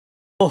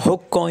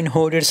Hook coin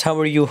holders, how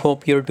are you?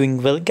 Hope you're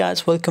doing well,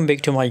 guys. Welcome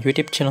back to my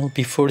YouTube channel.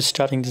 Before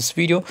starting this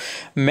video,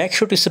 make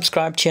sure to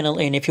subscribe channel,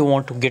 and if you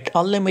want to get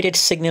unlimited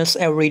signals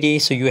every day,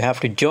 so you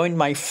have to join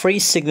my free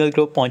signal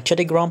group on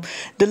Telegram.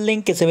 The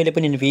link is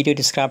available in the video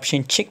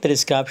description. Check the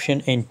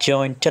description and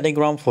join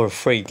Telegram for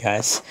free,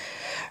 guys.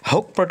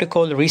 Hook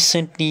protocol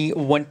recently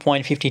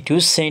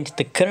 1.52 cent,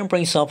 the current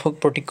price of Hook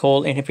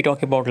protocol, and if we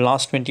talk about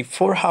last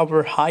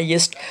 24-hour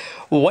highest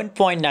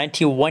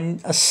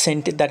 1.91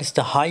 cent, that is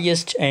the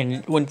highest,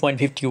 and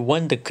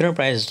 1.51 the current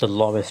price is the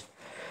lowest.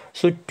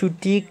 So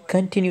today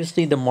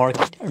continuously the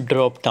market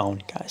dropped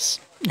down, guys,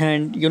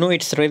 and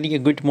it's really a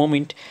good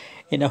moment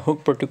in a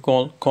Hook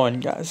protocol coin,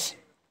 guys.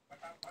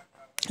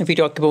 If we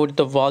talk about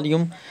the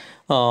volume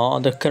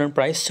on the current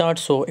price chart,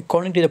 so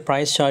according to the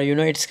price chart,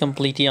 it's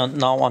completely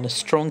now on a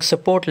strong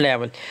support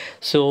level.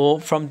 So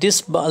from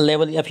this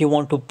level, if you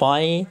want to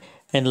buy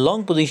in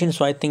long position,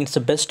 so I think it's the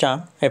best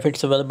time. If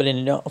it's available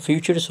in the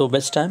future, so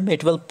best time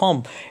it will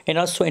pump. And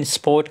also in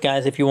spot,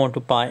 guys, if you want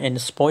to buy in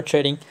spot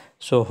trading,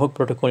 so Hook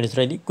protocol is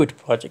really good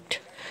project.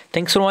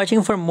 Thanks for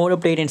watching. For more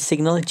update and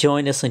signal,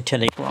 join us on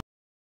Telegram.